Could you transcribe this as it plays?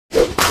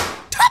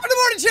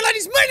orange here,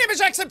 ladies. My name is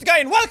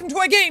Jacksepticeye, and welcome to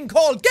a game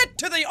called Get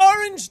to the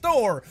Orange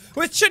Door,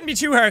 which shouldn't be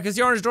too hard because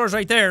the orange door's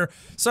right there.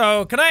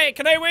 So, can I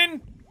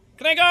win?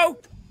 Can I go?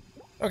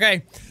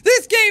 Okay.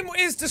 This game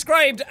is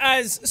described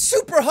as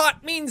super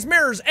hot means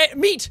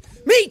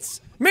meets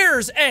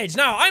mirror's edge.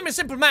 Now, I'm a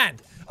simple man.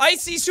 I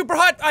see super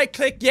hot, I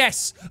click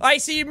yes. I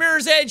see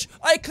mirror's edge,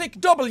 I click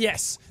double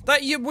yes.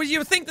 Would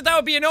you think that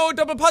would be a no?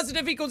 Double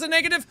positive equals a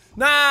negative?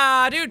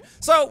 Nah, dude.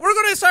 So, we're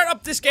gonna start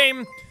up this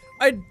game.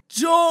 I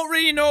don't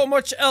really know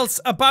much else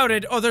about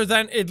it other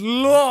than it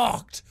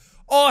looked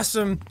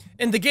awesome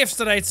in the gifs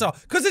that I saw.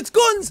 Cause it's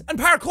guns and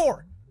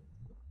parkour.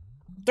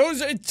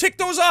 Tick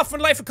those off in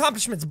life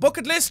accomplishments.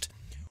 Bucket list?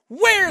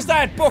 Where's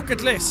that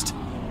bucket list?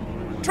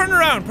 Turn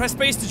around, press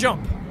space to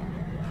jump.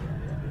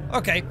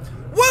 Okay.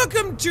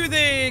 Welcome to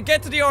the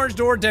Get to the Orange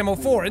Door Demo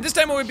 4. In this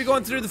demo we'll be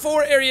going through the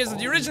 4 areas of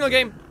the original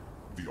game.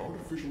 The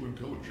artificial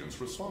intelligence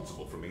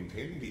responsible for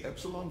maintaining the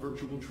Epsilon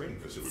virtual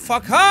training facility.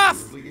 Fuck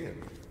off!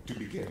 To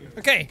begin,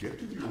 okay.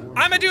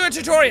 I'ma do a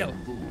tutorial.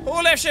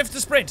 Hold F shift to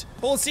sprint.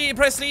 Hold C,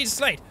 press E to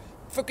slide.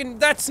 Fucking,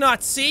 that's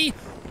not C.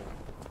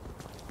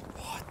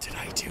 What did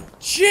I do?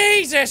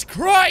 Jesus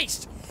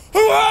Christ!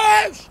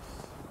 Whoosh!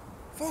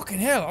 Fucking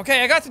hell.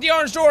 Okay, I got to the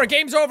orange door.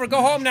 Game's over.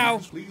 Go home now.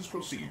 Please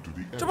proceed to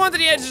the Jump onto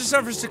the edge of the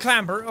surface to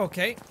clamber.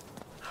 Okay.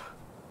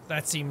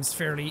 That seems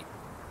fairly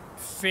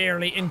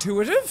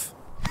intuitive.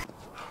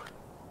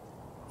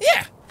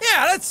 Yeah,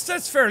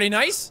 that's fairly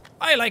nice.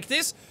 I like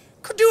this.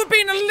 Could do it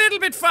being a little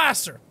bit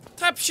faster.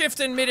 Tap shift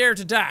in midair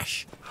to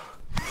dash.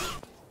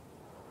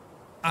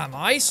 Am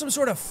I some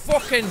sort of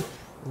fucking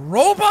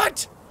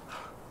robot?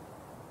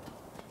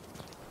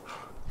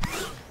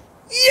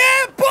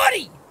 Yeah,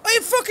 buddy! I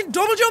have fucking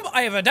double jump.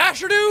 I have a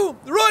dash or do.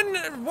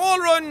 Run, wall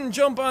run,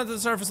 jump onto the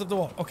surface of the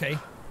wall. Okay.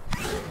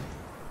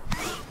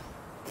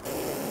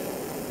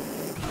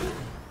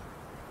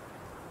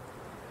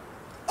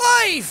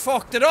 I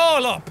fucked it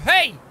all up.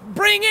 Hey,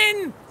 bring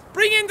in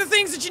the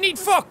things that you need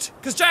fucked,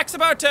 because Jack's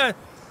about to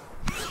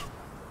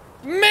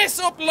mess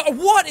up.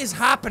 What is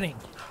happening?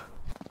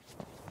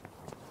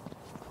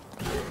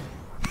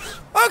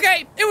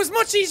 Okay, it was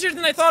much easier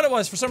than I thought it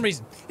was for some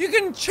reason. You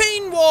can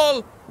chain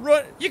wall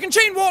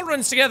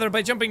runs together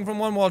by jumping from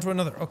one wall to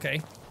another.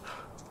 Okay.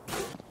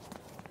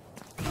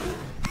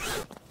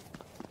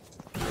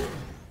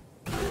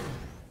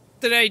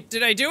 Did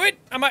I do it?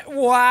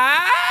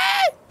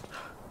 What?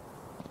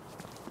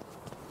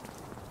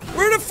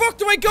 Where the fuck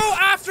do I go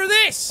after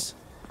this?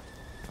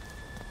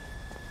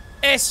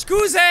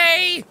 Excuse,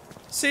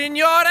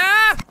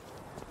 signora?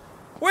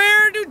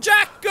 Where do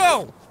Jack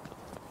go?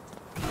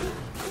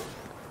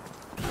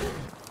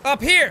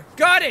 Up here.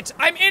 Got it.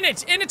 I'm in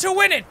it. In it to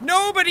win it.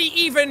 Nobody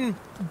even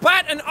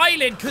bat an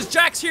eyelid because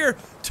Jack's here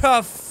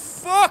to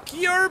fuck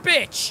your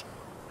bitch.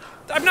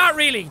 I'm not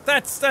really.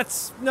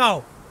 That's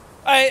no.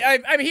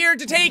 I'm here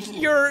to take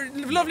your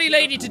lovely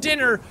lady to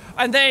dinner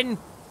and then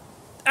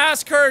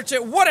ask her to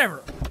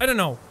whatever. I don't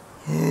know.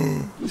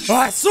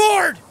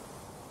 Sword!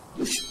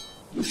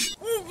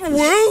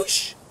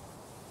 Whoosh?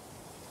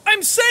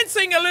 I'm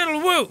sensing a little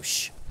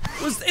whoosh.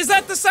 Is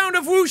that the sound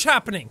of whoosh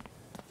happening?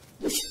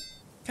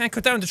 Can't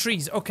cut down the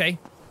trees. Okay.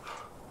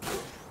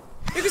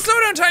 You can slow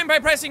down time by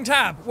pressing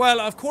tab.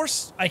 Well, of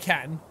course I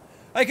can.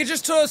 I could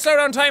just slow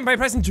down time by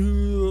pressing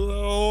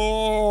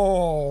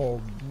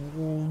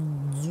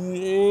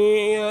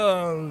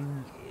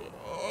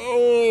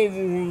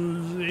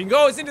it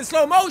goes into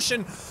slow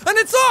motion, and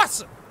it's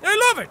awesome!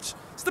 I love it!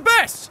 It's the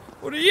best!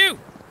 What are you?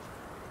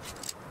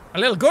 A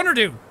little gunner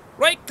do.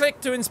 Right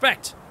click to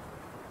inspect.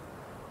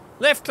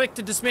 Left click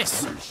to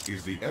dismiss. This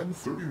is the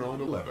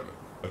M3911,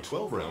 a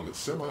 12-round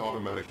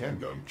semi-automatic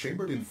handgun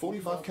chambered in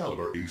 45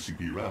 caliber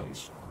ACP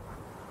rounds.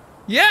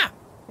 Yeah!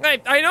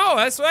 I know,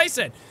 that's what I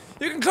said.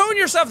 You can clone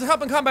yourself to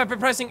help in combat by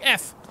pressing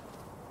F.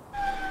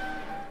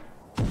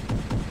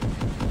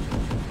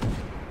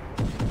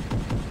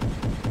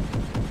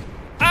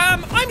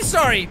 I'm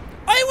sorry.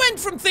 I went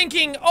from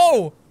thinking,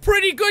 oh,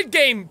 pretty good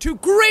game, to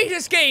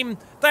greatest game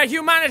that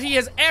humanity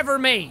has ever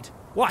made.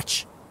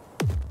 Watch.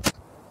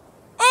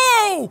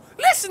 Oh!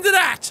 Listen to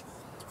that!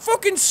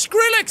 Fucking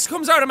Skrillex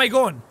comes out of my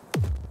gun.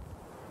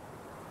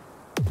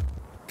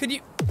 Can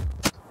you...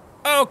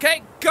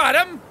 Okay, got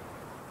him.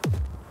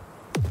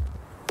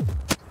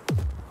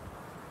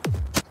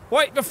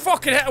 Why the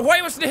fucking hell?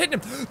 Why wasn't it hitting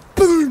him?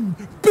 Boom!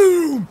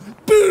 Boom!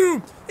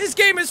 Boom! This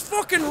game is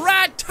fucking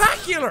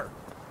radtacular!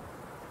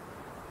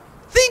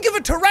 Think of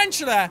a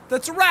tarantula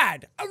that's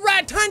rad. A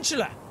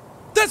radtantula.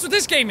 That's what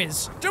this game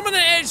is. Jump on the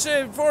edge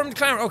to form the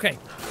clamber. Okay.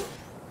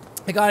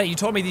 I got it. You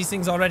told me these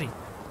things already.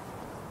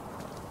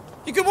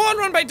 You can wall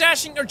run by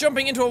dashing or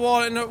jumping into a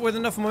wall with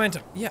enough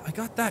momentum. Yeah, I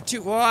got that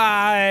too. Oh,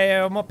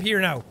 I'm up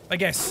here now, I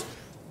guess.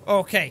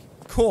 Okay,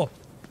 cool.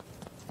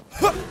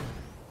 Huh.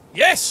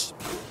 Yes!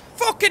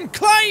 Fucking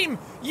climb,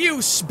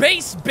 you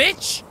space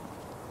bitch!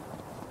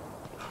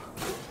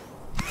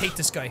 I hate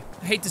this guy.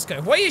 I hate this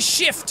guy. Why is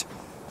shift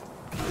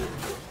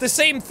the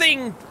same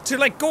thing to,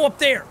 like, go up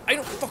there? I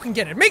don't fucking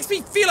get it. It makes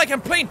me feel like I'm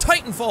playing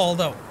Titanfall,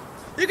 though.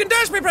 You can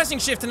dash by pressing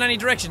shift in any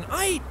direction.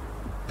 I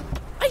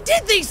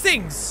did these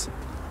things!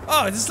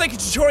 Oh, this is like a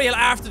tutorial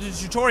after the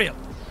tutorial.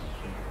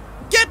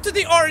 Get to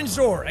the orange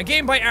door, a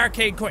game by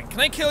Arcade Coin. Can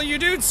I kill you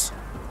dudes?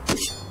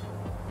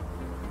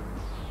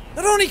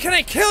 Not only can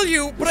I kill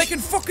you, but I can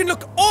fucking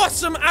look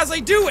awesome as I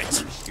do it!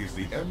 This is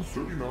the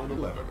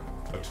M3911,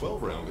 a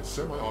 12-round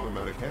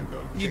semi-automatic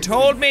handgun. You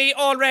told me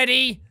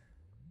already!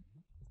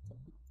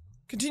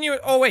 Continue.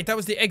 Oh wait, that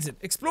was the exit.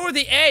 Explore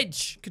the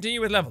edge. Continue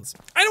with levels.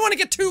 I don't want to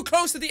get too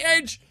close to the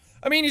edge.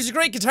 I mean, he's a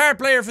great guitar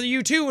player for the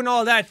U2 and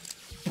all that.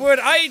 But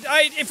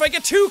if I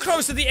get too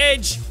close to the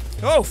edge...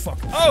 Oh fuck.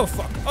 Oh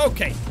fuck.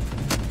 Okay.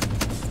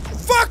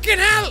 Fucking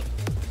hell!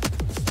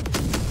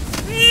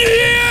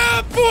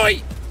 Yeah,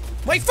 boy!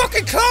 My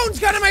fucking clone's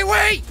got in my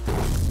way!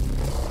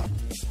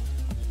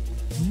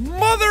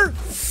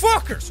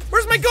 Motherfuckers!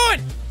 Where's my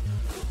gun?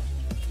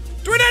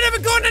 Do I not have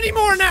a gun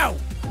anymore now?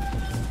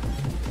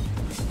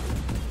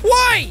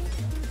 Why?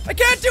 I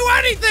can't do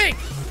anything!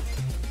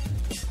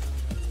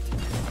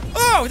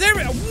 Oh, there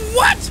we go.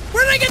 What?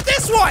 Where did I get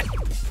this one?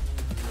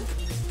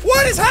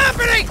 What is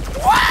happening?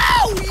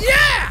 Wow!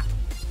 Yeah!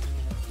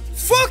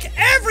 Fuck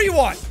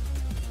everyone!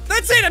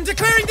 That's it, I'm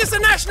declaring this a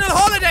national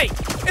holiday!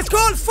 It's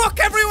called Fuck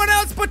Everyone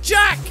Else But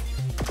Jack!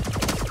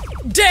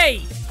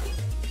 Day!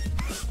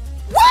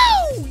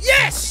 Woo!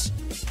 Yes!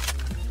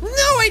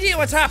 No idea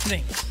what's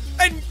happening!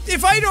 And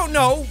if I don't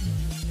know...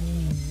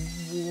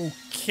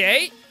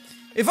 Okay.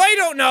 If I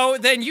don't know,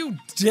 then you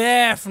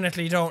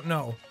definitely don't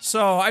know.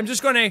 So, I'm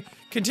just gonna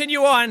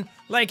continue on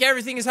like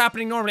everything is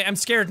happening normally. I'm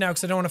scared now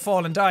because I don't want to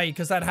fall and die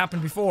because that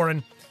happened before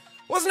and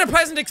wasn't a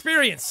pleasant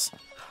experience.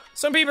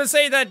 Some people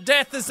say that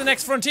death is the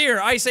next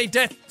frontier. I say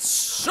death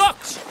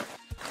sucks.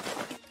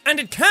 And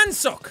it can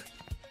suck.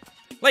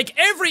 Like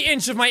every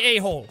inch of my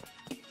a-hole.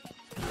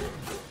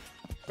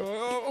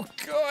 Oh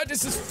god,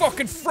 this is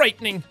fucking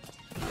frightening.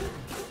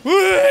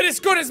 This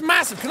gun is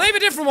massive. Can I have a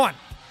different one?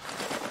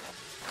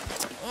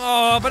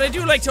 Oh, but I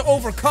do like to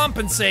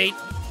overcompensate.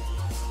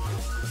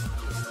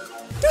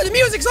 Dude, the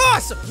music's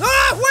awesome!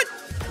 Ah, what?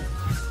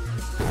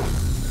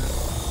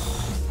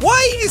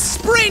 Why is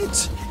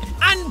sprint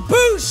and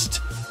boost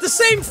the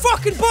same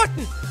fucking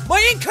button?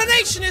 My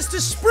inclination is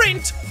to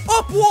sprint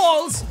up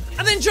walls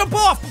and then jump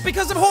off, but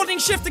because I'm holding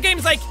shift, the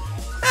game's like,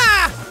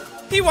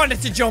 he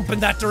wanted to jump in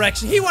that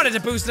direction. He wanted to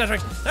boost in that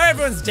direction. Now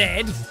everyone's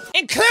dead.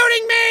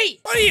 Including me!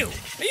 What are you?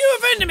 Are you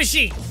a vending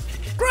machine?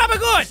 Grab a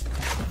gun!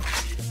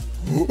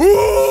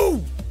 Ooh!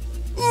 Ooh,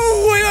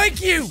 I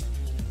like you!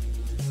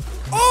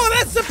 Oh,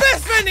 that's the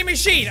best vending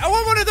machine! I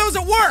want one of those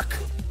at work!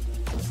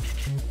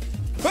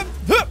 Hup,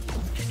 hup.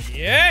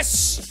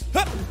 Yes!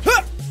 Hup,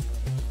 hup.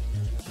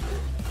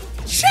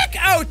 Check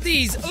out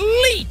these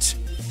elite,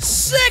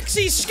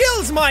 sexy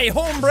skills, my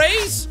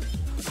hombres!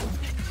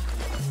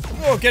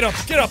 Oh, get up,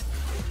 get up!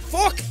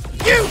 Fuck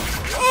you!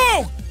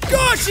 Oh,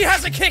 God, she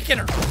has a kick in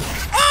her!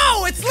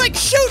 Oh, it's like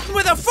shooting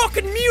with a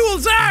fucking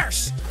mule's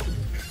arse!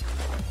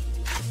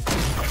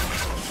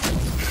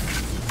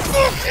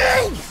 Fuck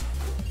you!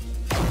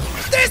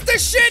 This the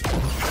shit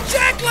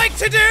Jack likes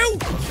to do!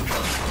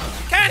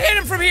 Can't hit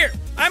him from here.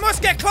 I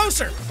must get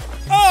closer.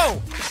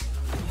 Oh!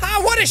 Ah,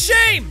 what a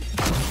shame!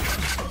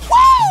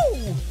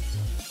 Woo!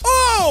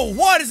 Oh,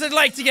 what is it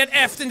like to get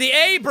F'd in the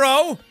A,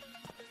 bro?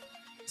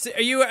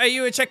 Are you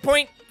a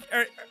checkpoint?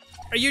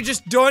 Are you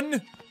just done?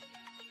 Okay,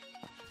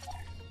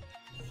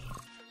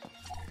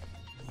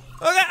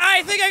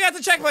 I think I got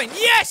the checkpoint.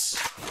 Yes!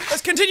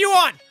 Let's continue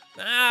on.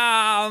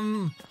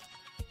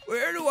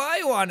 Where do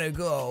I want to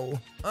go?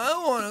 I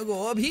want to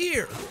go up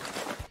here.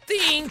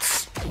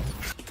 Thanks.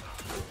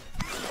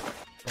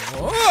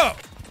 Oh.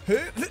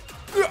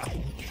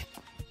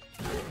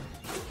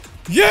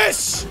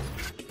 Yes!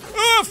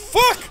 Oh,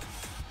 fuck!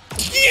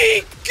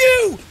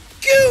 Goo!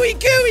 Gooey,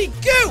 gooey,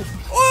 goo!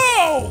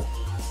 Oh!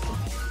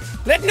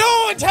 Let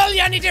no one tell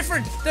you any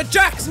different that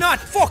Jack's not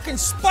fucking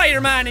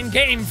Spider-Man in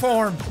game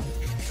form.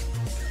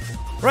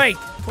 Right,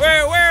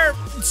 where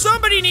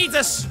somebody needs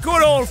a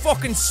good old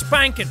fucking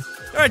spanking.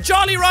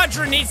 Jolly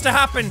Roger needs to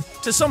happen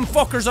to some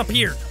fuckers up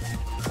here.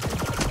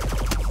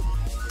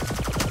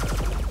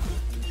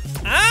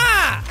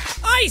 Ah!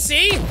 I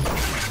see!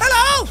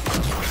 Hello!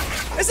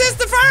 Is this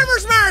the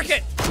farmer's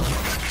market?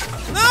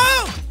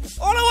 No!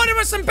 All I wanted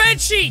was some bed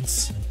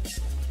sheets!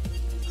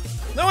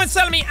 No one's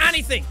selling me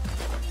anything.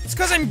 It's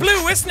because I'm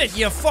blue, isn't it,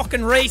 you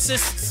fucking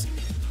racists?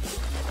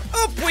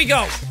 Up we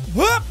go!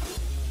 Whoop!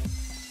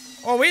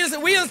 Oh, wheels.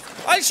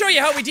 I'll show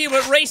you how we deal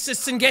with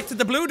racists and get to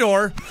the blue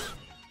door.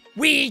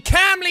 We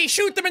calmly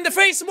shoot them in the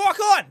face and walk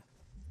on!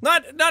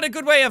 Not a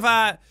good way of,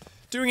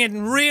 doing it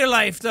in real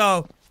life,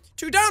 though.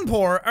 To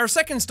Downpour, our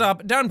second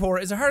stop, Downpour,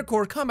 is a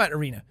hardcore combat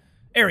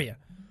area.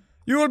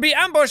 You will be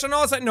ambushed on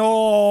all sides.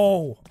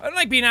 No! I don't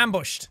like being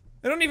ambushed.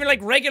 I don't even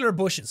like regular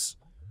bushes.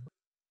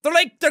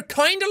 They're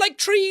kinda like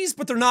trees,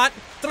 but they're not.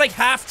 They're like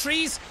half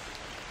trees.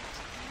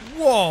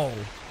 Whoa.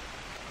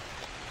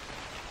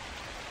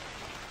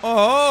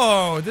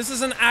 Oh, this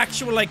is an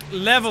actual, like,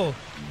 level.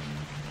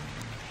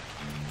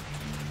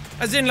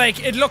 As in,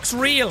 like, it looks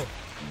real.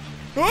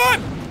 Oh!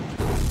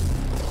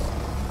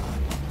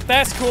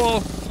 That's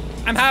cool.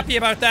 I'm happy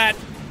about that.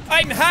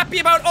 I'm happy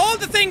about all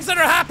the things that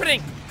are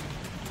happening.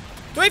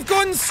 Do I have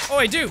guns? Oh,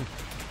 I do.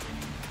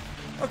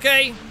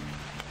 Okay.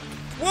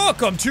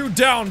 Welcome to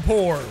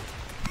Downpour.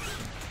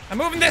 I'm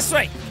moving this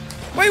way.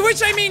 By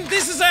which I mean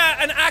this is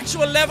an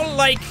actual level,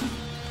 like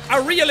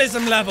a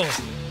realism level.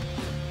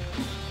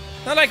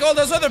 Not like all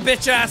those other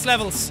bitch-ass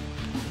levels.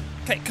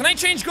 Okay, can I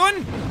change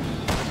gun?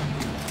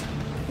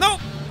 No,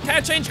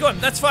 can't change gun.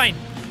 That's fine.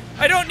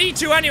 I don't need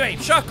to anyway.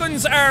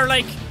 Shotguns are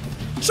like...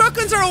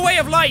 Shotguns are a way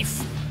of life.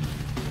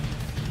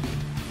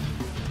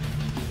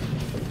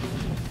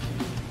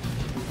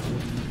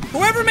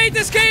 Whoever made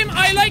this game,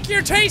 I like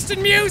your taste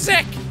in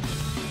music.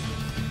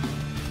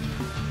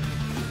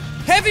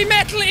 Heavy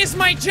metal is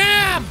my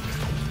jam.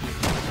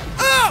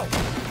 Oh!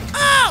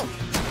 Oh!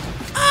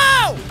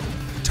 Oh!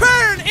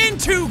 Turn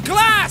into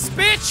glass,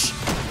 bitch!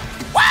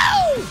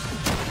 Woo!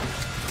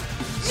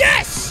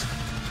 Yes!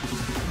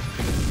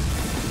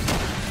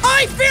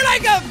 I feel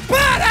like a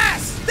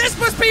badass! This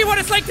must be what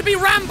it's like to be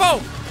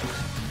Rambo!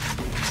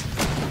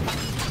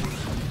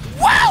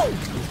 Woo!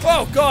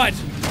 Oh, God.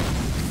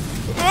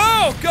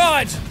 Oh,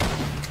 God.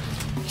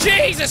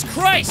 Jesus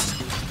Christ.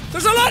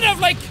 There's a lot of,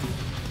 like...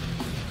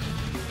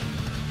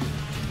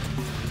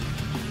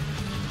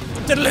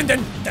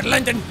 Diddle-linden,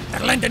 diddle-linden,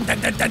 diddle-linden,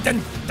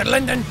 diddle-linden,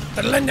 diddle-linden,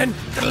 diddle-linden,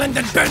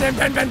 diddle-linden,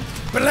 bam-bam-bam-bam,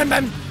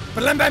 bam-bam,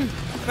 bam-bam,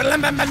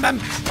 bam-bam, bam-bam.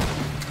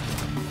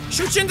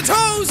 Shoot you in the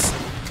toes!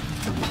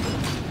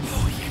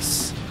 Oh,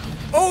 yes.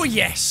 Oh,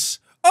 yes.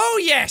 Oh,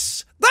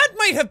 yes. That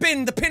might have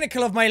been the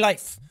pinnacle of my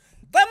life.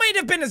 That might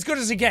have been as good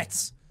as it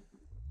gets.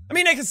 I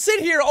mean, I can sit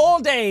here all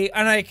day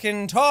and I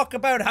can talk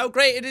about how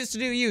great it is to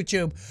do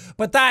YouTube,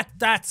 but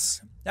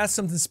that's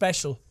something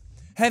special.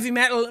 Heavy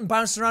metal and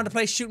bouncing around the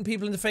place, shooting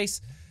people in the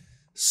face.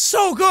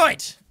 So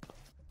good!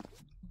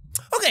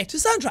 Okay, to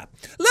Sandtrap.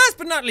 Last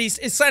but not least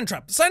is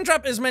Sandtrap.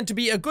 Sandtrap is meant to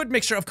be a good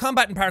mixture of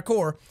combat and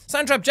parkour.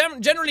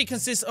 Sandtrap generally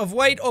consists of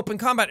wide open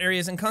combat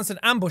areas and constant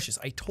ambushes.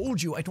 I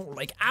told you I don't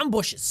like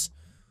ambushes.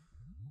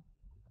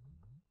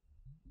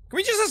 Can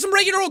we just have some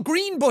regular old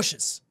green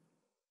bushes?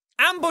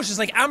 Ambushes,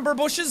 like amber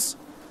bushes?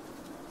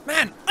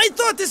 Man, I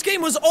thought this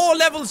game was all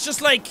levels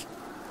just like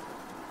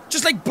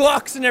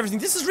blocks and everything.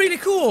 This is really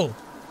cool.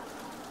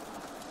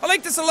 I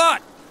like this a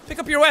lot. Pick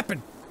up your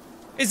weapon.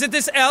 Is it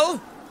this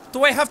L?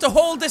 Do I have to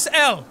hold this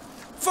L?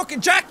 Fucking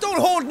Jack, don't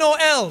hold no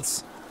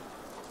L's.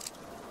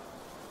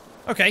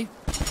 Okay.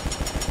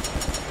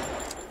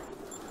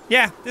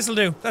 Yeah, this'll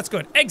do. That's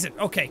good. Exit.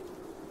 Okay.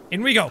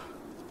 In we go.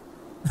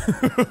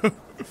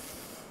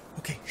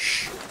 Okay,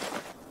 shh.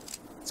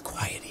 It's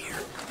quiet here.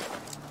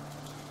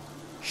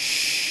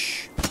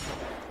 Shh.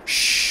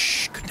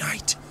 Shh. Good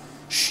night.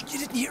 Shh. You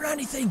didn't hear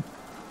anything.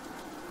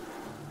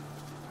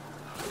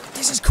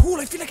 This is cool.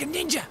 I feel like a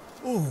ninja.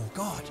 Oh,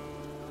 God.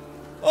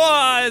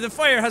 Oh, the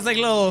fire has like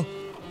little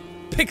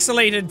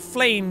pixelated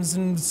flames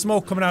and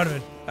smoke coming out of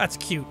it. That's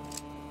cute.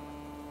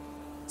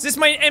 Is this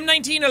my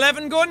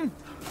M1911 gun?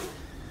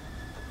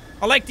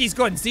 I like these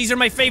guns. These are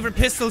my favorite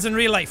pistols in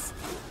real life.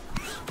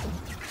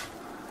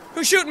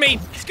 Who's shooting me?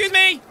 Excuse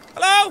me?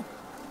 Hello?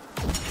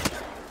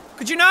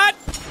 Could you not?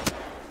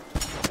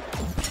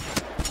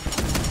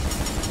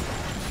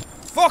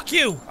 Fuck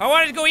you. I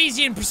wanted to go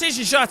easy in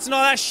precision shots and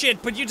all that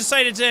shit, but you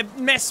decided to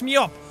mess me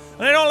up.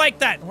 And I don't like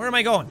that. Where am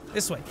I going?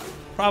 This way.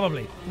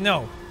 Probably.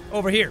 No.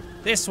 Over here.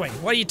 This way.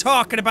 What are you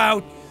talking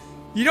about?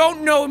 You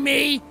don't know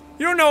me.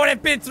 You don't know what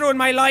I've been through in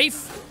my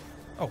life.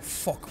 Oh,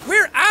 fuck.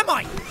 Where am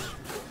I?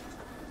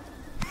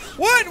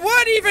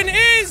 What even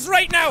is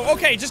right now?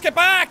 Okay, just get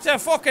back to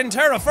fucking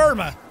terra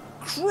firma.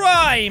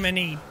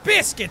 Criminy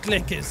biscuit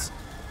lickers.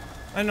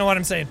 I don't know what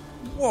I'm saying.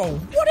 Whoa.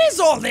 What is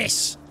all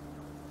this?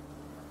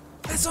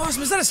 That's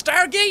awesome. Is that a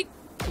Stargate?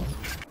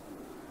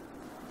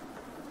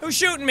 Who's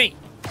shooting me?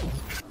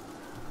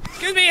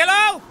 Excuse me,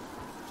 hello?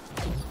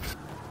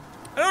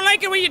 I don't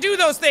like it when you do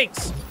those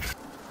things.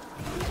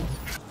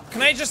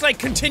 Can I just like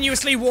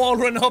continuously wall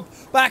run up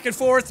back and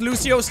forth,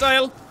 Lucio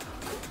style?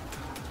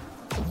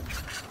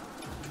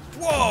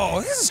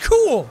 Whoa, this is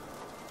cool.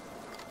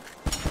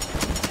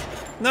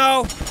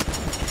 No.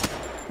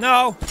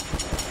 No.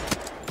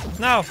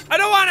 No, I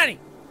don't want any.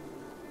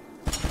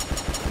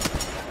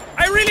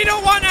 I really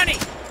don't want any.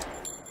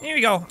 Here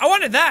we go. I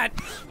wanted that.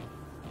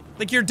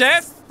 Like your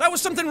death? That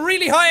was something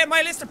really high on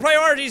my list of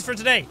priorities for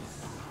today.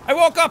 I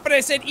woke up and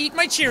I said, eat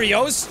my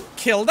Cheerios,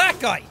 kill that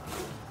guy.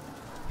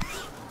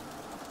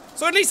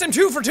 So at least I'm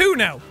 2 for 2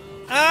 now.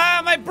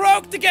 I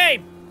broke the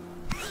game.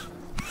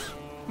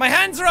 My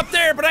hands are up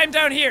there, but I'm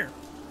down here.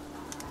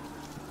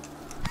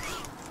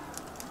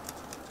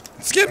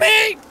 Excuse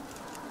me!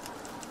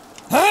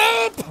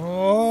 Help!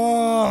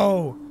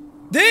 Oh,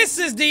 this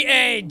is the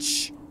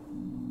edge.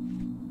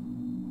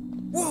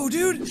 Whoa,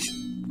 dude.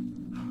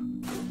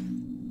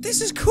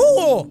 This is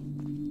cool.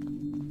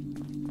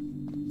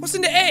 What's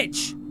in the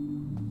edge?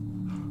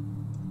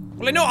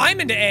 Well, I know I'm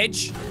in the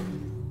edge.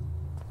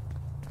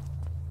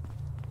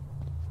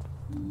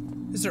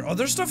 Is there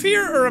other stuff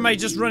here, or am I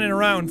just running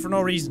around for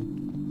no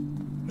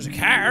reason? There's a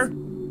car.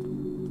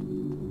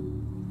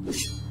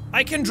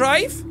 I can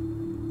drive.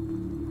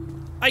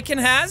 I can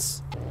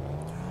has.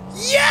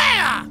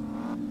 Yeah!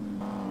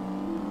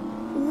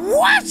 Woo!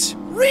 What?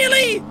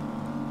 Really?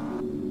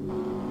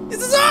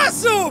 This is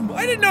awesome!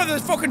 I didn't know there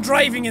was fucking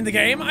driving in the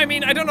game. I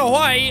mean, I don't know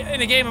why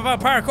in a game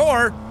about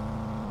parkour,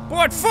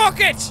 but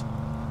fuck it!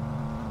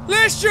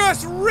 Let's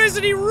just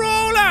rizzity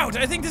roll out!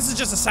 I think this is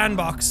just a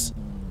sandbox.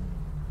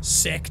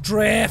 Sick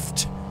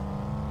drift.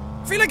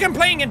 I feel like I'm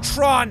playing in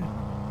Tron.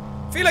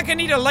 I feel like I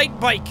need a light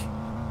bike.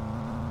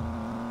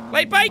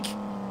 Light bike?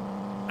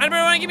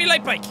 Anybody wanna give me a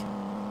light bike?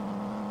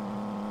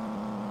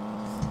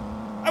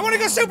 I wanna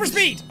go super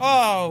speed!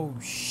 Oh,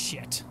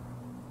 shit.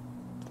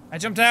 I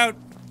jumped out.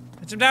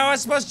 I jumped out. I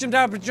was supposed to jump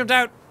out, but jumped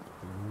out.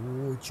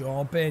 Ooh,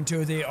 jump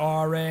into the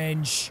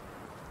orange.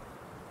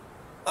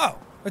 Oh,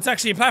 it's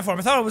actually a platform.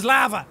 I thought it was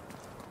lava.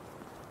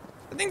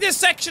 I think this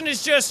section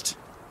is just...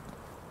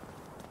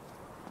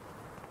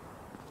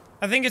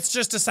 I think it's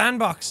just a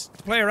sandbox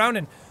to play around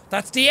in.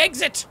 That's the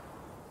exit.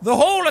 The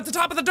hole at the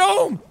top of the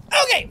dome.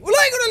 Okay, well,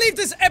 I'm gonna leave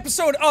this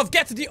episode of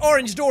Get to the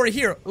Orange Door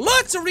here.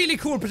 Lots of really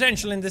cool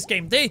potential in this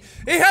game. It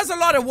has a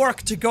lot of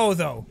work to go,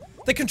 though.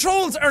 The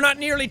controls are not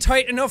nearly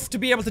tight enough to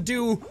be able to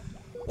do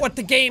what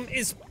the game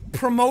is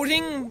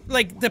promoting.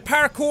 Like, the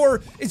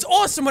parkour is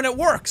awesome when it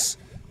works,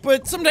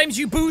 but sometimes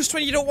you boost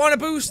when you don't want to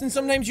boost, and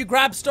sometimes you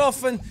grab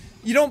stuff and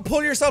you don't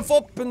pull yourself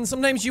up, and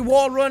sometimes you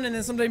wall run, and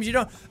then sometimes you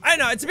don't. I don't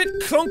know, it's a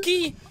bit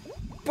clunky,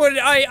 but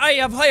I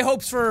have high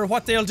hopes for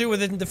what they'll do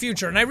with it in the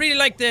future, and I really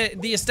like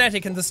the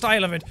aesthetic and the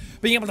style of it,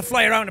 being able to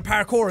fly around in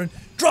parkour and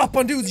drop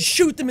on dudes and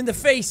shoot them in the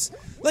face.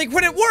 Like,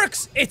 when it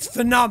works, it's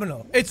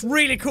phenomenal. It's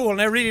really cool,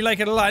 and I really like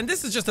it a lot. And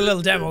this is just a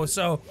little demo,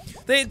 so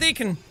they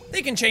can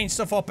change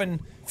stuff up and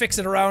fix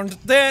it around.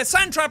 The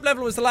sand trap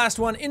level was the last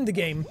one in the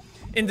game,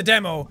 in the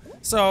demo.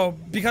 So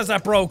because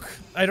that broke,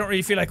 I don't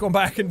really feel like going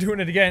back and doing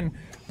it again.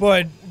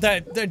 But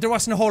there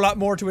wasn't a whole lot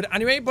more to it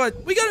anyway.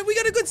 But we got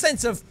a good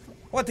sense of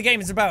what the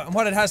game is about and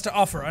what it has to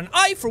offer. And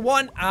I, for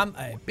one, am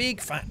a big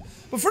fan.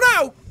 But for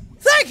now,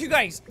 thank you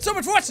guys so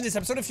much for watching this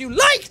episode. If you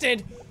liked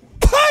it,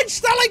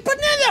 punch that like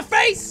button in the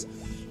face!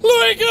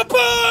 Like a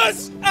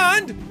boss!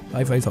 And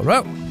high five all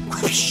around.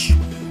 Whoosh,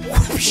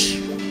 whoosh.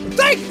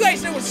 Thank you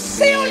guys, and I will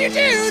see all you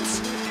dudes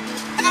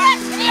in the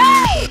next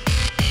video!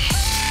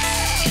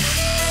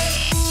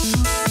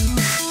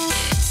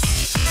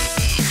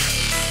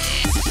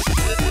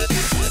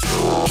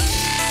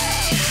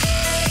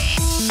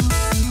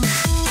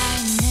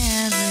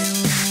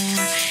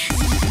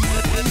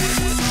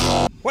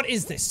 What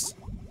is this?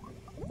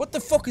 What the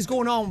fuck is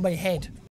going on with my head?